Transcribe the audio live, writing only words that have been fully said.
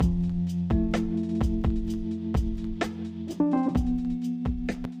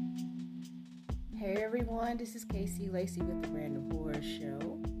everyone. This is Casey Lacey with the Random Horror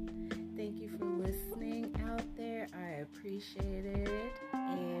Show. Thank you for listening out there. I appreciate it.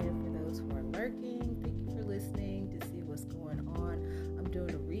 And for those who are lurking, thank you for listening to see what's going on. I'm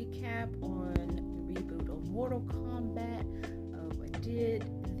doing a recap on the reboot of Mortal Kombat. I did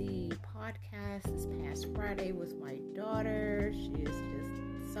the podcast this past Friday with my daughter. She is just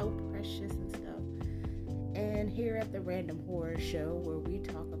so precious and stuff. And here at the Random Horror Show, where we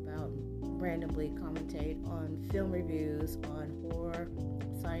talk about, randomly commentate on film reviews on horror,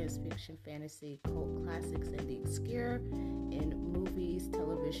 science fiction, fantasy, cult classics, and the obscure in movies,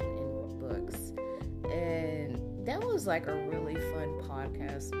 television, and books. And that was like a really fun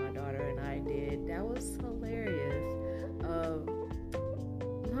podcast my daughter and I did. That was hilarious.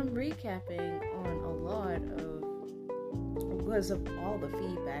 I'm recapping on a lot of, because of all the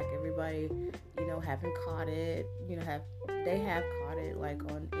feedback, everybody, haven't caught it, they have caught it like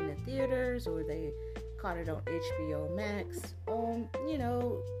in the theaters, or they caught it on HBO Max.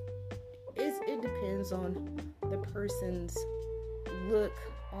 It depends on the person's look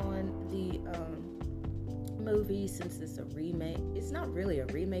on the movie, since it's a remake. It's not really a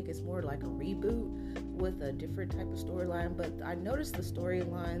remake, it's more like a reboot with a different type of storyline. But I noticed the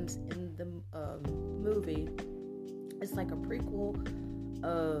storylines in the movie, it's like a prequel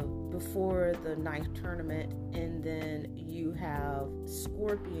before the ninth tournament, and then you have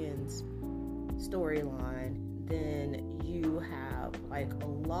Scorpion's storyline, then you have like a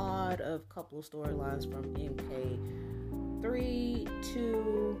lot of couple of storylines from MK3,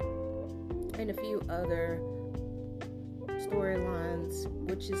 2, and a few other storylines,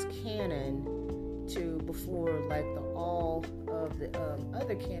 which is canon to before like all of the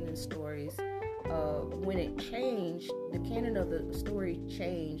other canon stories. When it changed, the canon of the story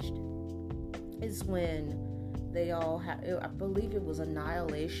changed is when they all had, I believe it was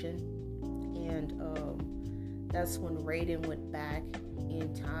Annihilation, and that's when Raiden went back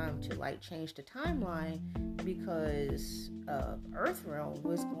in time to like change the timeline, because Earthrealm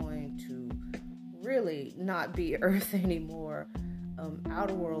was going to really not be Earth anymore.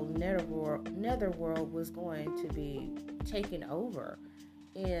 Outer World, Netherworld was going to be taken over,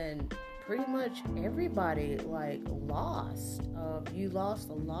 and pretty much everybody like lost. You lost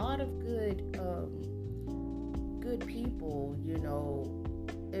a lot of good people.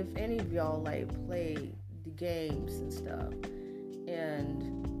 If any of y'all like play the games and stuff, and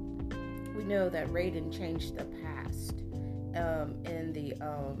we know that Raiden changed the past. In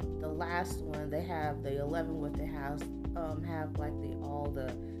the last one, they have the 11 with the house have like all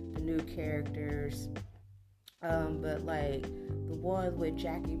the new characters, but like the one with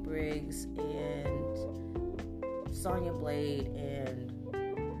Jackie Briggs and Sonya Blade and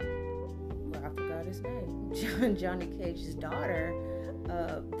I forgot his name, Johnny Cage's daughter.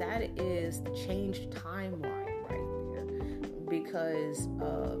 That is the changed timeline right there, because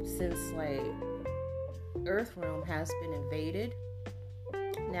since like Earthrealm has been invaded,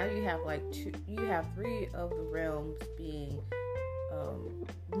 now you have three of the realms being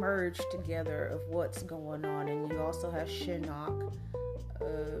merged together of what's going on, and you also have Shinnok.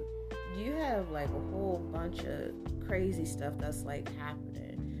 You have like a whole bunch of crazy stuff that's like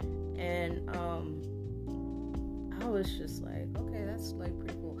happening, and I was just like, okay, that's like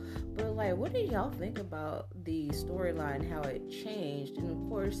pretty cool. But like, what do y'all think about the storyline, how it changed? And of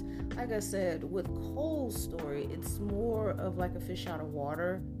course, like I said, with Cole's story, it's more of like a fish out of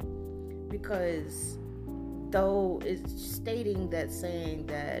water, because though it's saying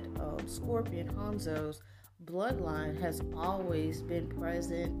that Scorpion Hanzo's bloodline has always been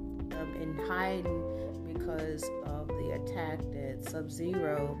present in hiding because of the attack that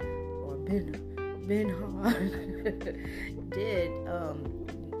Sub-Zero or Ben Han did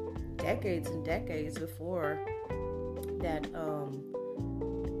decades and decades before that. I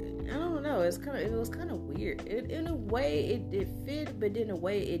don't know, it was kind of weird. In a way it fit, but in a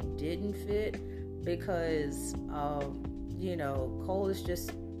way it didn't fit, because Cole is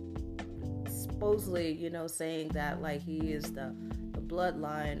just supposedly saying that like he is the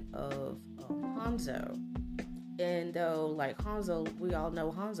bloodline of Hanzo, and though like Hanzo, we all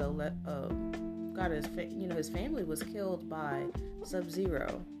know Hanzo got his family was killed by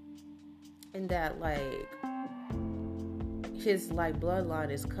Sub-Zero, and that like his like bloodline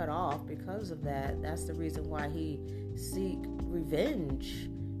is cut off because of that. That's the reason why he seek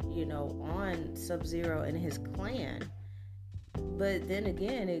revenge on Sub-Zero and his clan. But then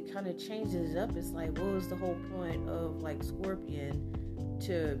again, it kind of changes it up. It's like, what was the whole point of like Scorpion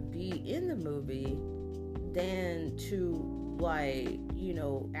to be in the movie than to like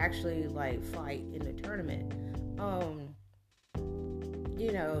actually like fight in the tournament?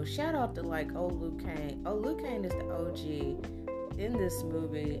 shout out to like old Liu Kang. Oh, Liu Kang is the OG in this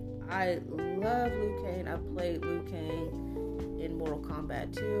movie. I love Liu Kang. I played Liu Kang in Mortal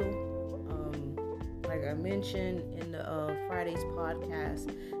Kombat 2. Like I mentioned in the Friday's podcast,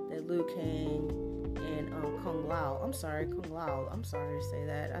 that Liu Kang and Kung Lao. I'm sorry to say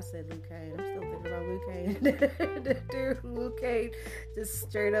that. I said Liu Kang. I'm still thinking about Liu Kang. The dude, Liu Kang, just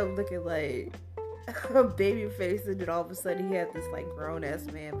straight up looking like a baby face, and then all of a sudden he had this like grown ass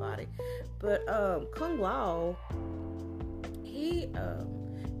man body. But Kung Lao, he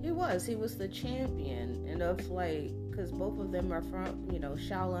was the champion, and of like, because both of them are from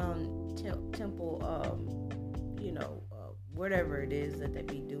Shaolin Temple, whatever it is that they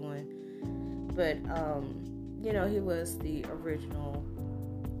be doing. But he was the original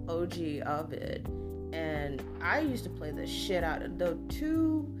OG of it, and I used to play the shit out of the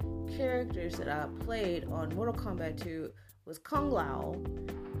two characters that I played on Mortal Kombat 2 was Kung Lao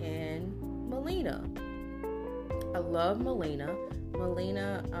and Melina. I love Melina.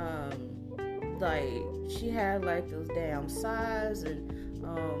 Melina, like, she had like those damn size, and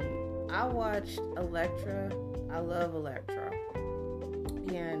I watched Elektra. I love Elektra,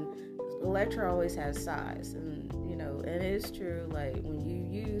 and Elektra always has size, and and it's true, like when you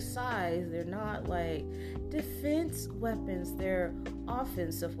use size, they're not like defense weapons, they're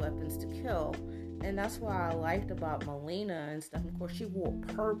offensive weapons to kill. And that's what I liked about Melina and stuff. Of course, she wore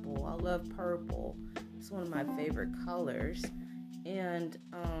purple. I love purple. It's one of my favorite colors. And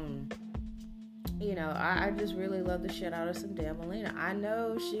I just really love the shit out of some damn Melina. I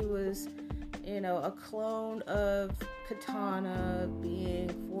know she was a clone of Katana, being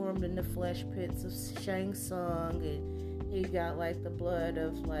formed in the flesh pits of Shang Tsung, and he got like the blood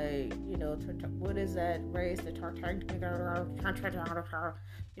of like, what is that race? The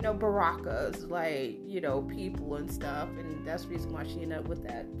Barakas, like, people and stuff, and that's the reason why she ended up with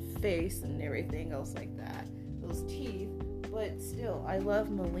that face and everything else like that, those teeth. But still, I love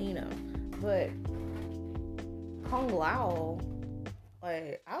Melina. But Kung Lao,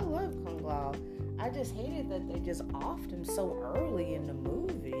 like, I love Kung Lao. I just hated that they just offed him so early in the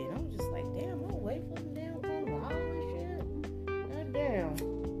movie. And I'm just like, damn, I'm gonna wait for the damn Kung Lao and shit. God damn.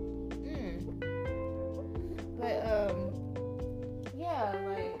 But, yeah,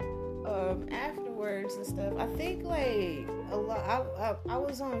 like, afterwards and stuff, I think, like, a lot, I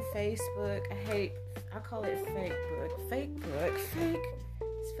was on Facebook. I call it fake book.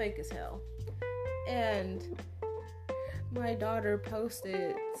 It's fake as hell. And my daughter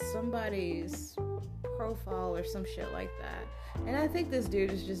posted somebody's profile or some shit like that. And I think this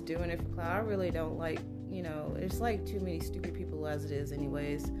dude is just doing it for clout. I really don't like, it's like too many stupid people as it is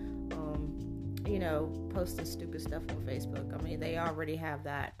anyways, posting stupid stuff on Facebook. I mean, they already have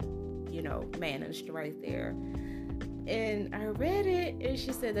that, managed right there. And I read it, and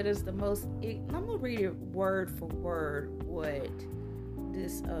she said that it's the most, I'm going to read it word for word what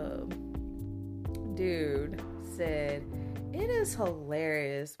this dude said. It is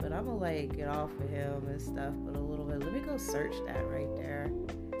hilarious, but I'm gonna get off of him and stuff but a little bit. Let me go search that right there,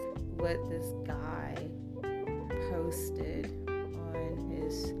 what this guy posted on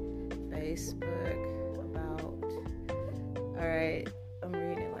his Facebook about. Alright, I'm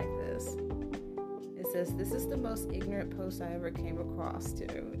reading it like this. It says, "This is the most ignorant post I ever came across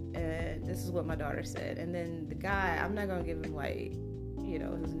to," and this is what my daughter said. And then the guy, I'm not gonna give him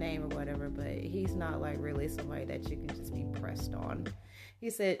his name or whatever, but he's not like really somebody that you can just be pressed on. He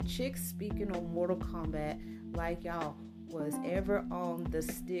said, "Chicks speaking on Mortal Kombat like y'all was ever on the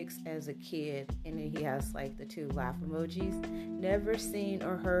sticks as a kid," and then he has like the two laugh emojis. "Never seen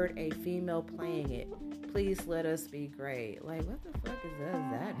or heard a female playing it. Please let us be great." Like, what the fuck does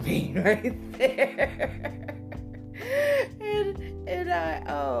that mean right there? and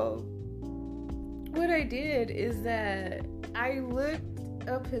what I did is that I looked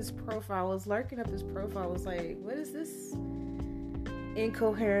up his profile. I was lurking up his profile. I was like, what is this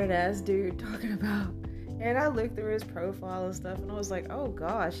incoherent ass dude talking about? And I looked through his profile and stuff, and I was like, oh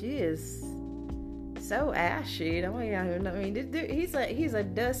gosh, he is so ashy. I mean, this dude, he's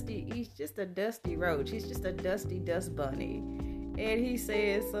just a dusty roach. He's just a dusty dust bunny. And he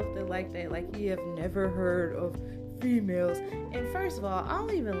said something like that, like he have never heard of females. And first of all, I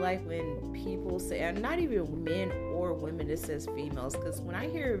don't even like when people say, and not even men or women, it says females, because when I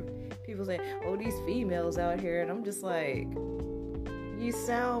hear people say, oh, these females out here, and I'm just like, you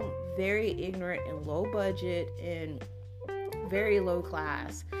sound very ignorant and low budget and very low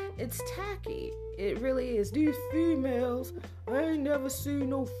class. It's tacky. It really is. These females, I ain't never seen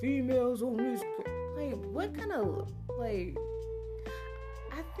no females on this. Like, what kind of, like,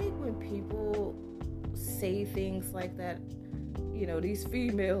 I think when people say things like that, these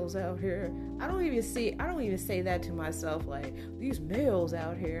females out here. I don't even say that to myself, like, these males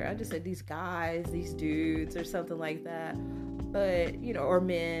out here. I just said these guys, these dudes, or something like that. But, or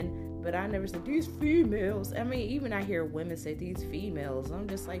men. But I never said these females. I mean, even I hear women say these females. I'm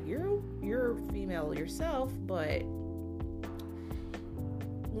just like, you're female yourself. But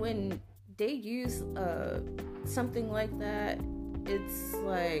when they use something like that, it's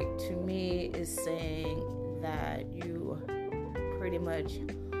like, to me, is saying that you pretty much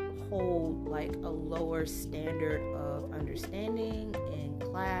hold like a lower standard of understanding in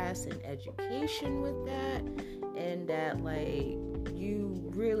class and education with that, and that like you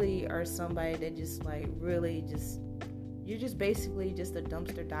really are somebody that just like really just, you're just basically just a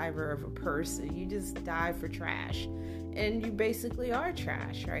dumpster diver of a person. You just dive for trash, and you basically are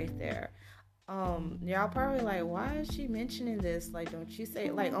trash right there. Y'all probably like, why is she mentioning this? Like, don't you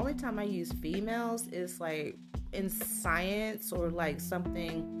say, like, only time I use females is like in science or like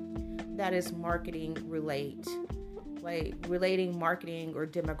something that is marketing like relating marketing or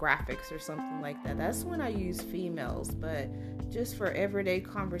demographics or something like that. That's when I use females. But just for everyday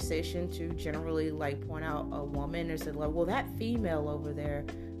conversation, to generally like point out a woman or say like, well, that female over there,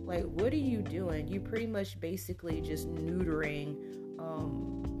 like, what are you doing? You pretty much basically just neutering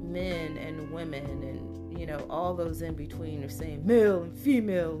men and women and all those in between, are saying male and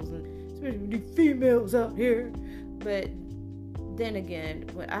females, and especially the females out here. But then again,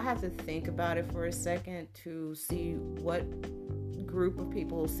 I have to think about it for a second to see what group of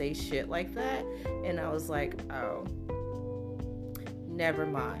people say shit like that, and I was like, oh, never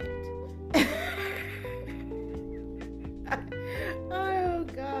mind. Oh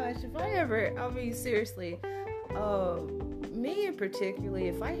gosh, seriously, me in particularly,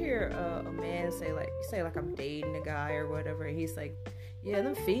 if I hear a man say like I'm dating a guy or whatever, and he's like, yeah,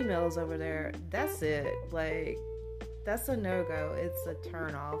 them females over there, that's it. Like, that's a no-go. It's a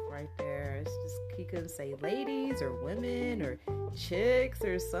turn off right there. It's just, he couldn't say ladies or women or chicks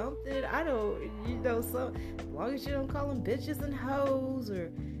or something. I don't, so as long as you don't call them bitches and hoes,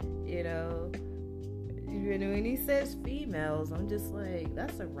 or when he says females, I'm just like,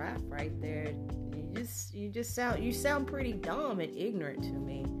 that's a wrap right there. You sound pretty dumb and ignorant to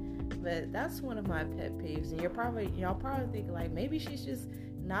me. But that's one of my pet peeves, and y'all probably think like, maybe she's just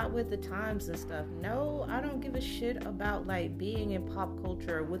not with the times and stuff. No, I don't give a shit about like being in pop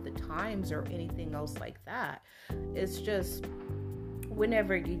culture or with the times or anything else like that. It's just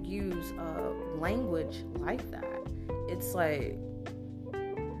whenever you use language like that, it's like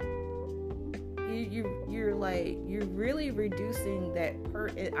you're really reducing that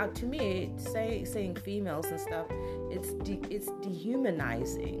to me, saying females and stuff, it's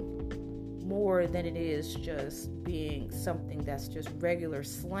dehumanizing more than it is just being something that's just regular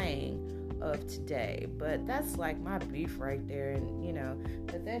slang of today. But that's like my beef right there. And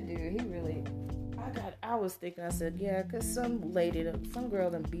but that dude, he really, I was thinking, I said, yeah, because some girl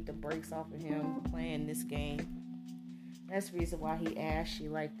done beat the brakes off of him playing this game. That's the reason why he ashy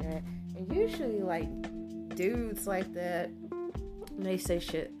like that. And usually, like, dudes like that, when they say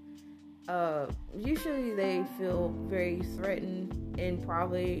shit, usually they feel very threatened, and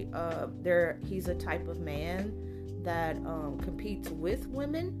probably he's a type of man that competes with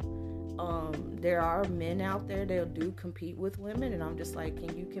women. There are men out there that do compete with women, and I'm just like,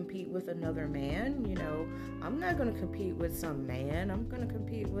 can you compete with another man? I'm not going to compete with some man. I'm going to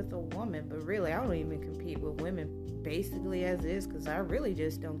compete with a woman. But really, I don't even compete with women basically as is, because I really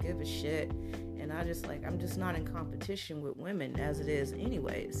just don't give a shit. And I'm just not in competition with women as it is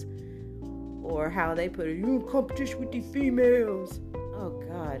anyways. Or how they put it, you in competition with the females. Oh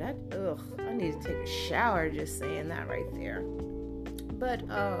God, I need to take a shower just saying that right there. But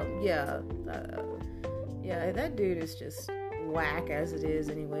that dude is just whack as it is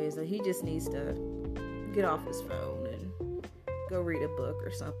anyways. He just needs to get off his phone and go read a book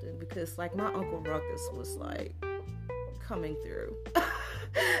or something, because like my Uncle Ruckus was like coming through.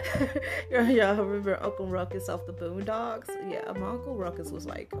 Y'all remember Uncle Ruckus off the Boondocks? Yeah, my Uncle Ruckus was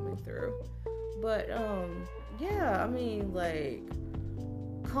like coming through. But I mean, like,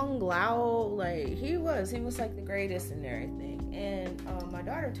 Kung Lao, like, he was like the greatest and everything. And my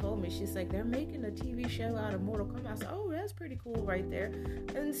daughter told me, she's like, they're making a TV show out of Mortal Kombat. I said, oh, that's pretty cool right there.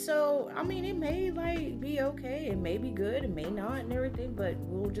 And so, I mean, it may like be okay, it may be good, it may not and everything, but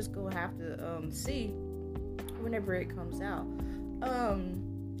we'll just go have to see whenever it comes out.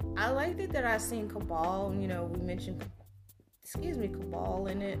 I liked it that I seen Cabal, we mentioned Cabal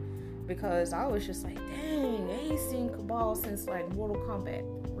in it, because I was just like, dang, I ain't seen Cabal since like Mortal Kombat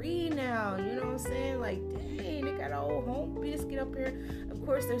 3 now, you know what I'm saying? Like, dang, they got an old home biscuit up here. Of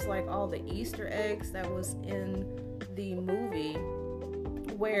course, there's like all the Easter eggs that was in the movie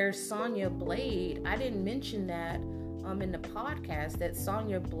where Sonya Blade, I didn't mention that in the podcast, that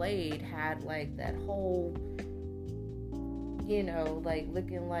Sonya Blade had like that whole, like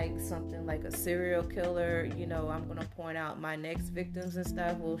looking like something like a serial killer. I'm gonna point out my next victims and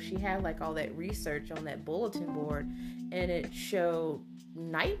stuff. Well, she had like all that research on that bulletin board, and it showed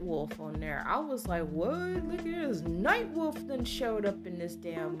Nightwolf on there. I was like, what? Look at this. Nightwolf then showed up in this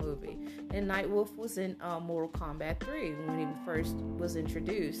damn movie. And Nightwolf was in Mortal Kombat 3 when he first was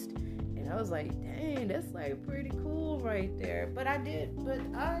introduced. And I was like, dang, that's like pretty cool right there. But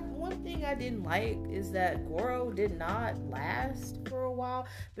one thing I didn't like is that Goro did not last for a while,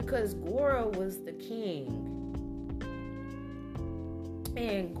 because Goro was the king.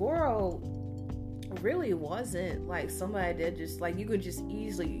 And Goro really wasn't like somebody that just like you could just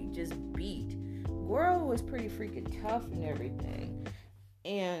easily just beat. Goro was pretty freaking tough and everything,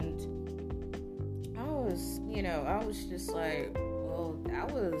 and I was just like, well,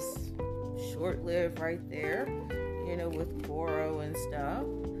 that was short-lived right there, with Goro and stuff.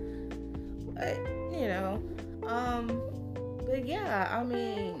 But yeah, I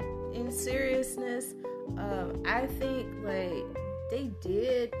mean, in seriousness, I think like they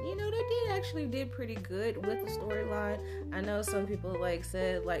actually did pretty good with the storyline. I know some people like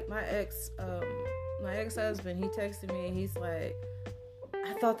said, like my ex-husband, he texted me and he's like,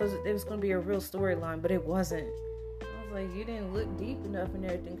 I thought there was going to be a real storyline, but it wasn't. I was like, you didn't look deep enough and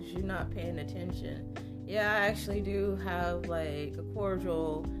everything because you're not paying attention. Yeah, I actually do have like a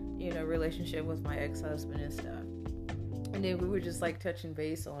cordial, relationship with my ex-husband and stuff. And then we were just like touching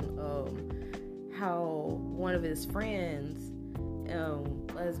base on how one of his friends,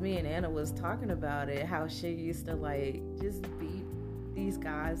 as me and Anna was talking about it, how she used to like just beat these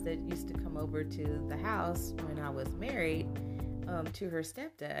guys that used to come over to the house when I was married to her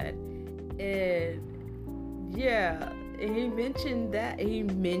stepdad. And yeah, he mentioned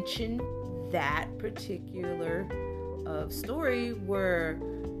that particular story where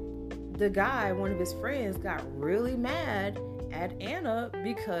the guy, one of his friends, got really mad at Anna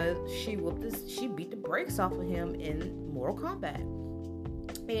because she beat the brakes off of him in Mortal Kombat.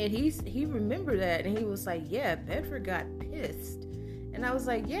 And he remembered that, and he was like, yeah, Bedford got pissed. And I was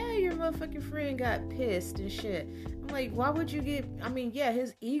like, yeah, your motherfucking friend got pissed and shit. I'm like, why would you yeah,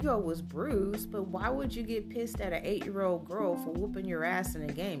 his ego was bruised, but why would you get pissed at an 8-year-old girl for whooping your ass in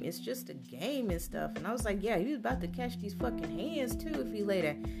a game? It's just a game and stuff. And I was like, yeah, he was about to catch these fucking hands too if he laid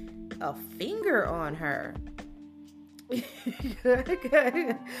a finger on her. I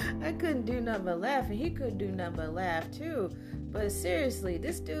couldn't do nothing but laugh, and he couldn't do nothing but laugh too. But seriously,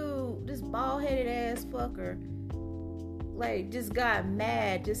 this dude, this bald-headed ass fucker, like, just got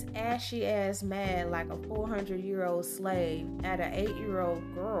mad, just ashy ass mad, like a 400-year-old slave at an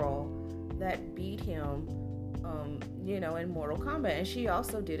 8-year-old girl that beat him, in Mortal Kombat. And she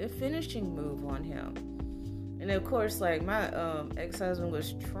also did a finishing move on him. And of course, like, my ex-husband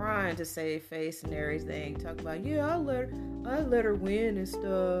was trying to save face and everything, talk about, yeah, I let her win and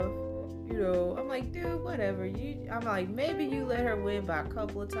stuff. I'm like, dude, whatever. I'm like, maybe you let her win by a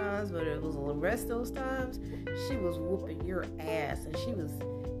couple of times, but it was the rest of those times, she was whooping your ass, and she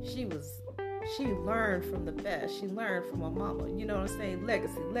learned from the best. She learned from her mama. You know what I'm saying?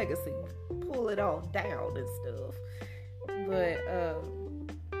 Legacy. Pull it all down and stuff.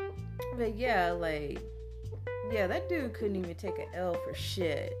 But yeah, like, yeah, that dude couldn't even take an L for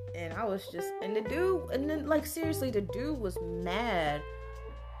shit. And I was just, and then like, seriously, the dude was mad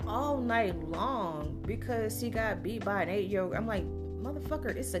all night long because he got beat by an 8-year-old. I'm like,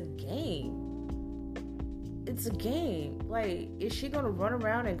 motherfucker, it's a game. It's a game. Like, is she gonna run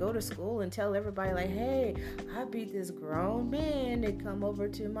around and go to school and tell everybody, like, hey, I beat this grown man that come over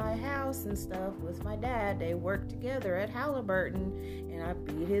to my house and stuff with my dad. They worked together at Halliburton and I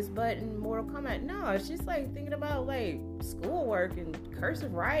beat his butt in Mortal Kombat. No, she's like thinking about like schoolwork and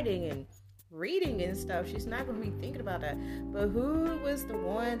cursive writing and reading and stuff. She's not going to be thinking about that. But who was the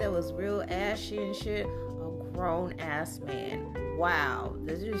one that was real ashy and shit? A grown ass man. Wow.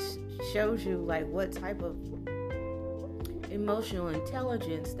 This just shows you like what type of emotional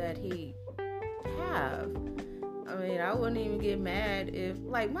intelligence that he have. I mean, I wouldn't even get mad if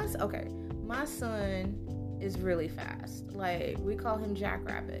like my son is really fast. Like, we call him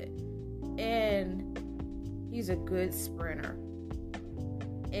Jackrabbit, and he's a good sprinter.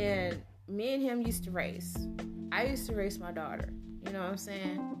 And me and him used to race. I used to race my daughter. You know what I'm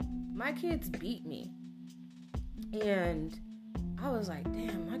saying? My kids beat me. And I was like,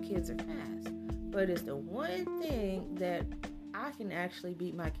 damn, my kids are fast. But it's the one thing that I can actually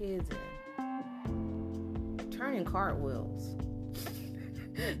beat my kids in. Turning cartwheels.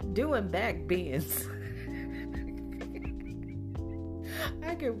 Doing back bends.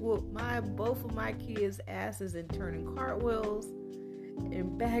 can whoop both of my kids' asses in turning cartwheels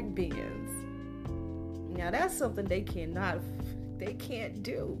and back bends. Now that's something they can't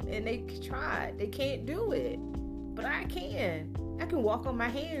do, and they tried. They can't do it, but I can. I can walk on my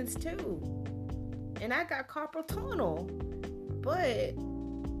hands too, and I got carpal tunnel, but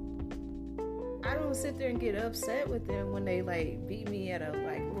I don't sit there and get upset with them when they like beat me at a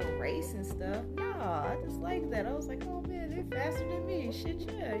like little race and stuff. No, I just like that. I was like, oh man, they're faster than me. Shit,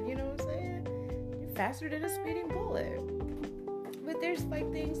 yeah, you know what I'm saying? You're faster than a speeding bullet. But there's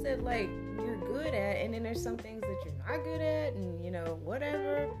like things that like you're good at, and then there's some things that you're not good at, and you know,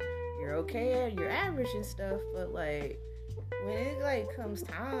 whatever, you're okay at, you're average and stuff. But like when it like comes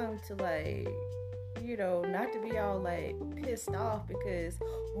time to like, you know, not to be all like pissed off because,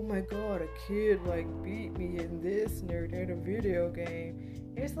 oh my god, a kid like beat me in this nerd in a video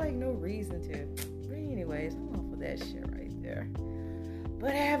game. There's like no reason to. But anyways, I'm off of that shit right there.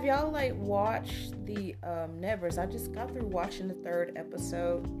 But have y'all like watched the Nevers? I just got through watching the 3rd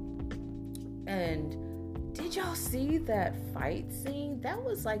episode, and did y'all see that fight scene? That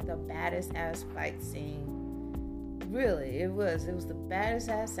was like the baddest ass fight scene. Really, it was the baddest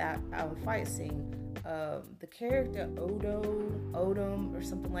ass fight scene. The character Odom or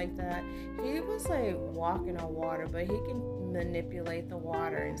something like that, he was like walking on water, but he can manipulate the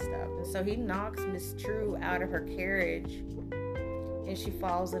water and stuff. And so he knocks Miss True out of her carriage, and she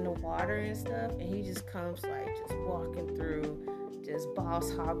falls in the water and stuff, and he just comes like just walking through, just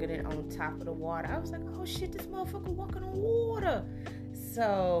boss hogging it on top of the water. I was like, oh shit, this motherfucker walking on water.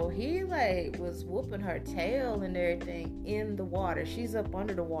 So he like was whooping her tail and everything in the water. She's up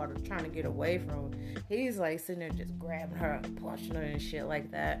under the water trying to get away from him. He's like sitting there just grabbing her and punching her and shit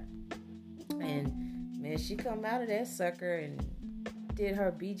like that. And man, she come out of that sucker and did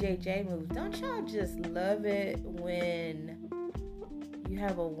her BJJ move. Don't y'all just love it when you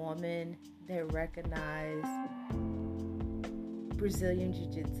have a woman that recognize Brazilian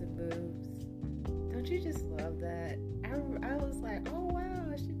Jiu-Jitsu moves? Don't you just love that? I was like, oh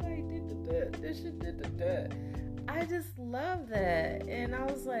wow, she like did the. I just love that, and I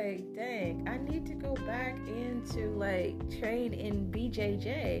was like, dang, I need to go back into like train in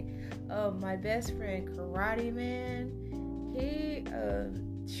BJJ. My best friend Karate Man, he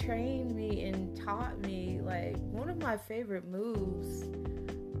trained me and taught me like one of my favorite moves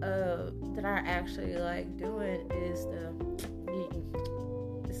that I actually like doing is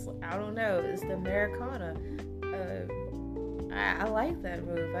it's the Americana. I like that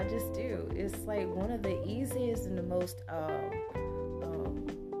move. I just do. It's like one of the easiest and the most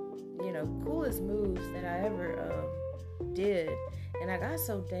coolest moves that I ever did, and I got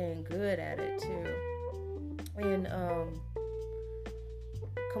so dang good at it too. And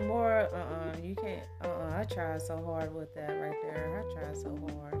Kimura, you can't. I tried so hard with that right there. I tried so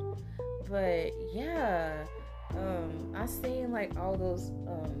hard, but yeah, I seen like all those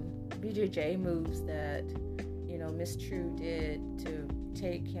BJJ moves that Miss True did to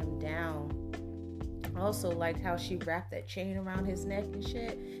take him down. I also liked how she wrapped that chain around his neck and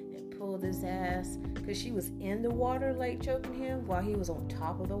shit and pulled his ass, because she was in the water like choking him while he was on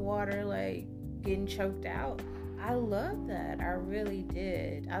top of the water like getting choked out. I love that. I really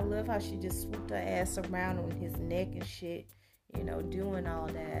did. I love how she just swooped her ass around on his neck and shit, doing all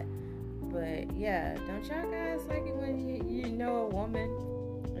that. But yeah, don't y'all guys like it when you know a woman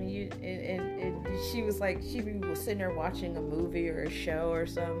and she was sitting there watching a movie or a show or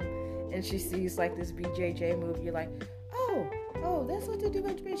something, and she sees like this BJJ movie, you're like, oh, that's what they do.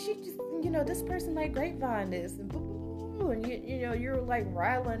 She just, this person like grapevine this, and you're like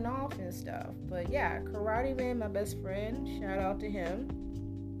riling off and stuff. But yeah, Karate Man, my best friend, shout out to him.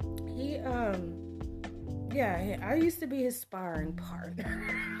 He I used to be his sparring partner.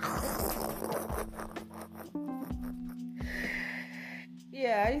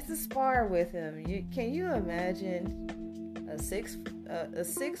 Yeah, I used to spar with him. Can you imagine a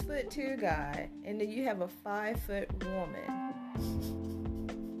 6'2" guy, and then you have a 5' woman?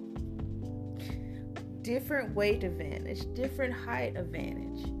 Different weight advantage, different height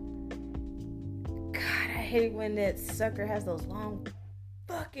advantage. God, I hate when that sucker has those long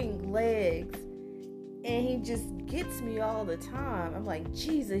fucking legs, and he just gets me all the time. I'm like,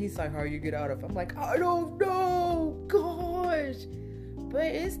 Jesus. He's like, how you get out of it? I'm like, I don't know. Gosh. But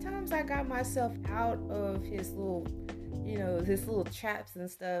it's times I got myself out of his little traps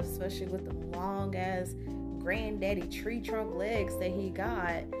and stuff, especially with the long ass granddaddy tree trunk legs that he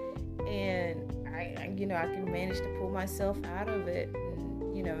got, and I can manage to pull myself out of it,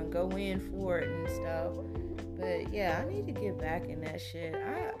 and go in for it and stuff. But yeah, I need to get back in that shit.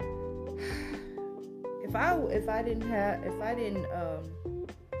 If I didn't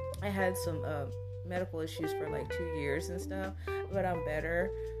I had some medical issues for like 2 years and stuff, but I'm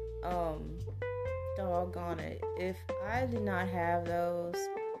better. Doggone it. If I did not have those,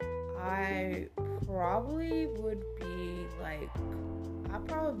 I probably would be like, I'd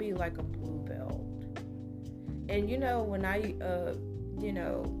probably be like a blue belt. And when I,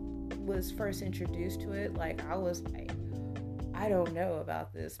 was first introduced to it, like I was like, I don't know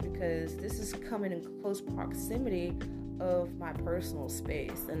about this, because this is coming in close proximity of my personal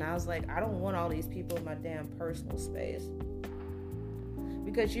space. And I was like, I don't want all these people in my damn personal space,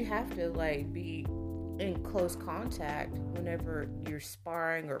 because you have to like be in close contact whenever you're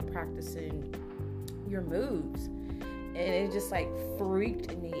sparring or practicing your moves. And it just like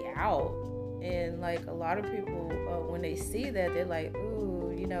freaked me out. And like a lot of people, when they see that, they're like, ooh,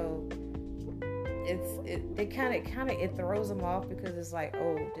 it throws them off, because it's like,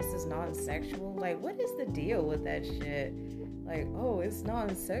 oh, this is non-sexual. Like, what is the deal with that shit? Like, oh, it's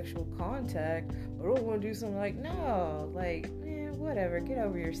non-sexual contact. I don't want to do something. Like, no, like, man, whatever, get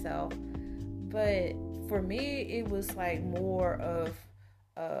over yourself. But for me, it was like more of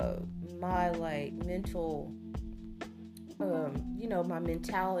my like mental, my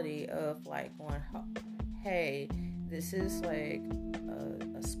mentality of like going, hey, this is like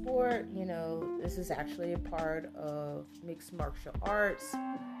a sport, this is actually a part of mixed martial arts.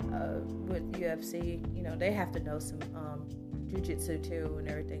 With UFC, they have to know some jiu-jitsu too and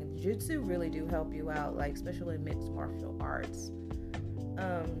everything. Jiu-jitsu really do help you out, like especially in mixed martial arts.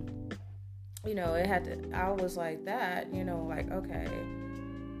 I was like that, like, okay,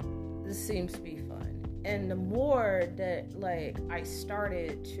 this seems to be fun. And the more that like I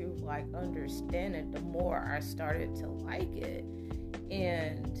started to like understand it, the more I started to like it.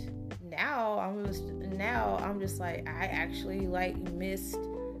 And now I'm just like, I actually miss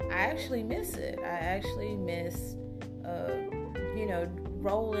it. I actually miss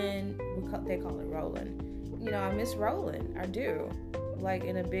rolling. They call it rolling. I miss rolling. I do, like,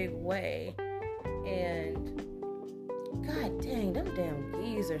 in a big way. And god dang, them damn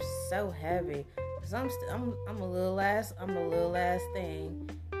gis are so heavy. Cause I'm a little ass thing,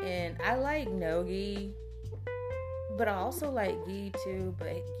 and I like no gi, but I also like gi too.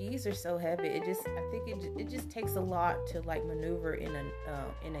 But gis are so heavy. I think it just takes a lot to like maneuver in a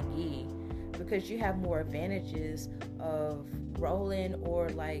gi, because you have more advantages of rolling or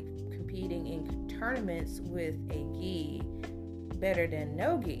like competing in tournaments with a gi better than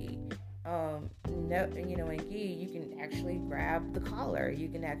no gi. In gi, you can actually grab the collar, you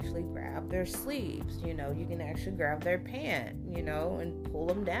can actually grab their sleeves, you can actually grab their pant, and pull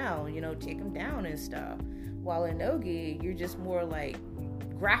them down, take them down and stuff. While in no gi, you're just more like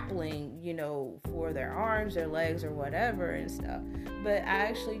grappling, for their arms, their legs, or whatever and stuff. But I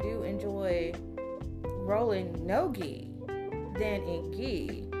actually do enjoy rolling no gi than in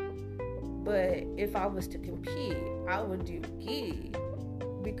gi. But if I was to compete, I would do gi,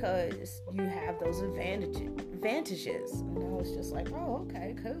 because you have those advantages. And I was just like, oh,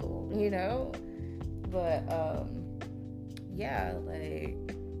 okay, cool, But yeah, like,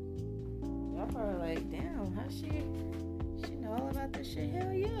 y'all probably like, damn, how she know all about this shit?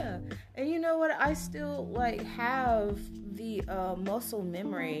 Hell yeah. And you know what? I still like have the muscle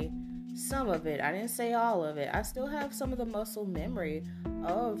memory, some of it. I didn't say all of it. I still have some of the muscle memory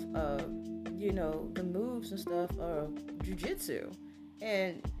of the moves and stuff of jiu-jitsu.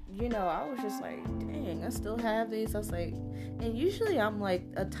 And, I was just like, dang, I still have these. I was like, and usually I'm like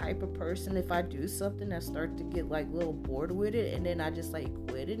a type of person, if I do something, I start to get like a little bored with it, and then I just like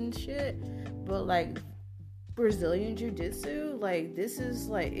quit it and shit. But like Brazilian Jiu-Jitsu, like, this is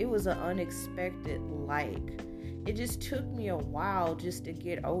like, it was an unexpected like. It just took me a while just to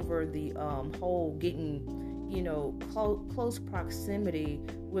get over the whole getting, close proximity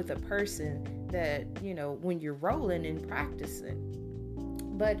with a person that, when you're rolling and practicing.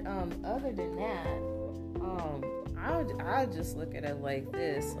 But other than that, I just look at it like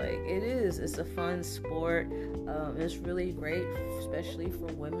this. Like, it's a fun sport. It's really great, especially for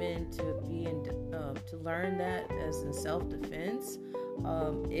women to be in, to learn that as in self-defense.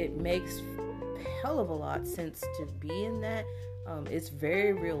 It makes a hell of a lot sense to be in that. It's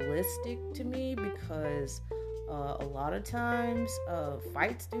very realistic to me, because a lot of times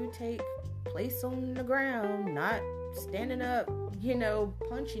fights do take place on the ground, not standing up,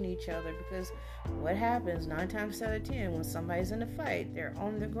 punching each other. Because what happens 9 times out of 10 when somebody's in a fight, they're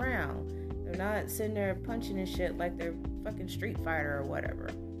on the ground. They're not sitting there punching and shit like they're fucking Street Fighter or whatever.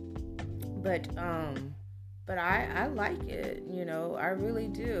 But I like it, I really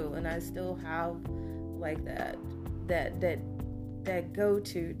do. And I still have like that go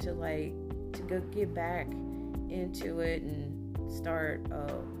to like to go get back into it and start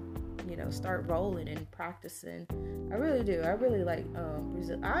start rolling and practicing. I really do. I really like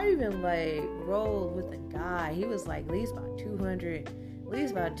Brazil. I even like rolled with a guy. He was like at least about 200, at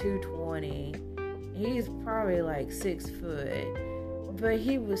least about 220. He's probably like 6 foot, but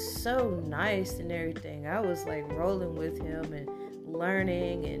he was so nice and everything. I was like rolling with him and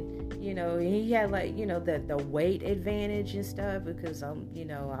learning, and he had like the weight advantage and stuff, because I'm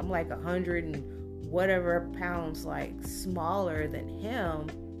like 100 and whatever pounds like smaller than him.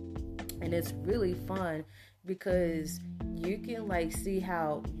 And it's really fun because you can like see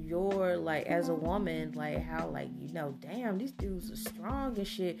how you're like, as a woman, like how like damn, these dudes are strong and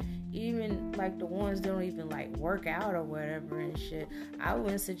shit. Even like the ones that don't even like work out or whatever and shit. I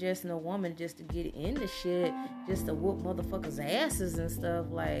wouldn't suggest a woman just to get into shit just to whoop motherfuckers' asses and stuff,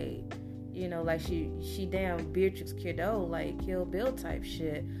 like like she damn Beatrix Kiddo, like Kill Bill type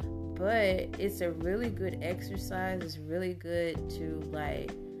shit. But it's a really good exercise. It's really good to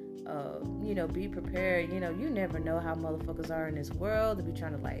like be prepared. You never know how motherfuckers are in this world. They be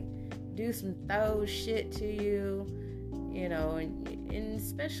trying to like do some throw shit to you, and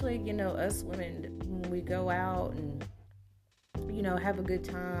especially us women, when we go out and have a good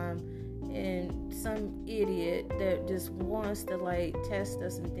time, and some idiot that just wants to like test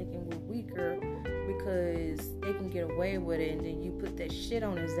us and thinking we're weaker because they can get away with it, and then you put that shit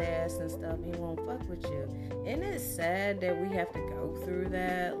on his ass and stuff, he won't fuck with you. And it's sad that we have to go through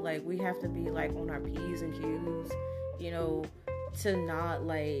that. Like, we have to be like on our P's and Q's, to not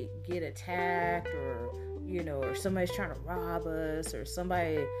like get attacked, or or somebody's trying to rob us, or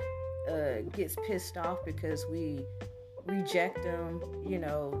somebody gets pissed off because we reject them.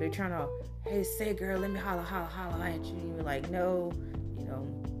 They're trying to, hey, say girl, let me holla at you, and you're like, no,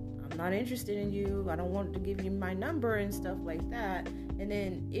 I'm not interested in you, I don't want to give you my number and stuff like that. And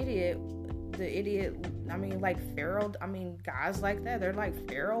then guys like that, they're like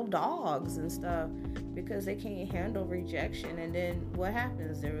feral dogs and stuff because they can't handle rejection. And then what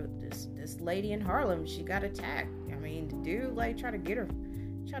happens? This lady in Harlem, she got attacked. The dude like try to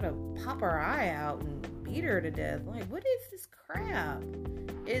pop her eye out and beat her to death. Like, what is this crap?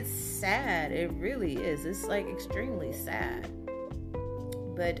 It's sad. It really is. It's like extremely sad.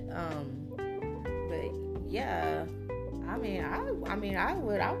 But yeah, I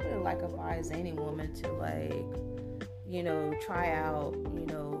would like advise any woman to like, try out,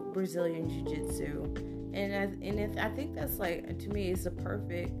 Brazilian Jiu-Jitsu. And I think that's like, to me, it's a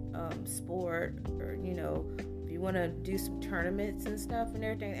perfect sport, or if you want to do some tournaments and stuff and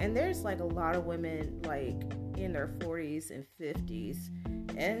everything. And there's like a lot of women like in their 40s and 50s,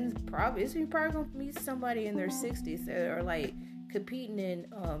 and you're probably gonna meet somebody in their 60s that are like competing in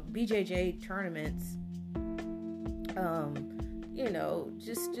BJJ tournaments,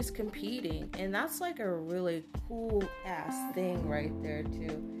 just competing. And that's like a really cool ass thing right there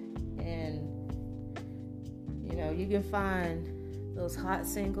too. And you can find those hot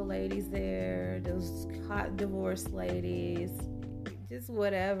single ladies there, those hot divorced ladies, just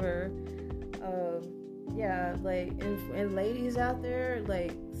whatever. And ladies out there,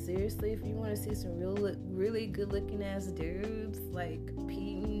 like, seriously, if you want to see some really good looking ass dudes like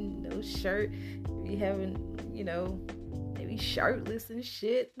competing, no shirt, be having, maybe shirtless and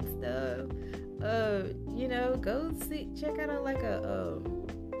shit and stuff, go check out like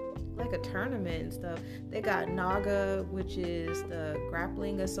a tournament and stuff. They got NAGA, which is the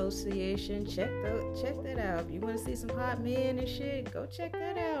Grappling Association. Check that out. If you want to see some hot men and shit, go check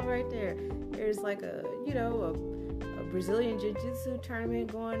that out right there. There's like a Brazilian Jiu-Jitsu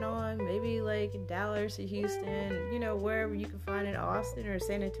tournament going on, maybe like in Dallas or Houston, wherever you can find it, Austin or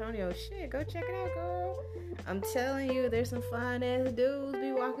San Antonio. Shit, go check it out, girl. I'm telling you, there's some fine ass dudes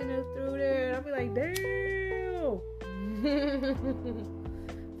be walking through there, and I'll be like, damn.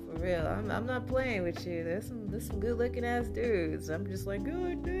 For real, I'm not playing with you. There's some good looking ass dudes. I'm just like,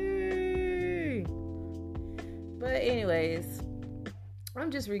 good day. But anyways, I'm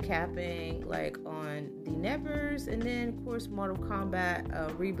just recapping like on the Nevers, and then of course Mortal Kombat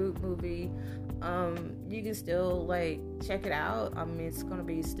reboot movie. You can still like check it out. It's gonna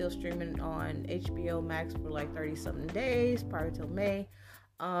be still streaming on HBO Max for like 30 something days prior till May.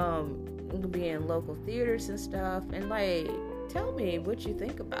 It'll be in local theaters and stuff, and like, tell me what you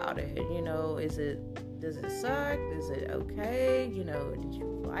think about it. Does it suck? Is it okay? Did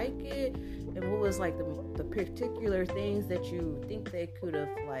you like it? And what was like the particular things that you think they could have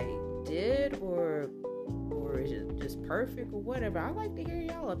like did, or is it just perfect or whatever? I'd like to hear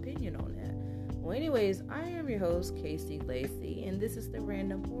y'all opinion on that. Well, anyways, I am your host, Casey Lacey, and this is the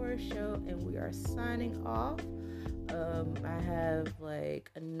Random Horror Show, and we are signing off. I have like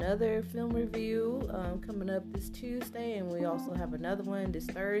another film review coming up this Tuesday, and we also have another one this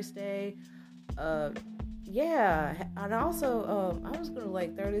Thursday. Yeah, and also I was gonna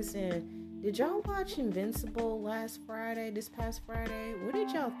like throw this in. Did y'all watch Invincible this past Friday? What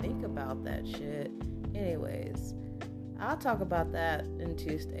did y'all think about that shit? Anyways, I'll talk about that in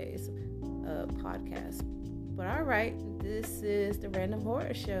Tuesday's podcast. But alright, this is the Random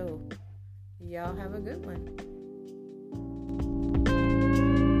Horror Show. Y'all have a good one.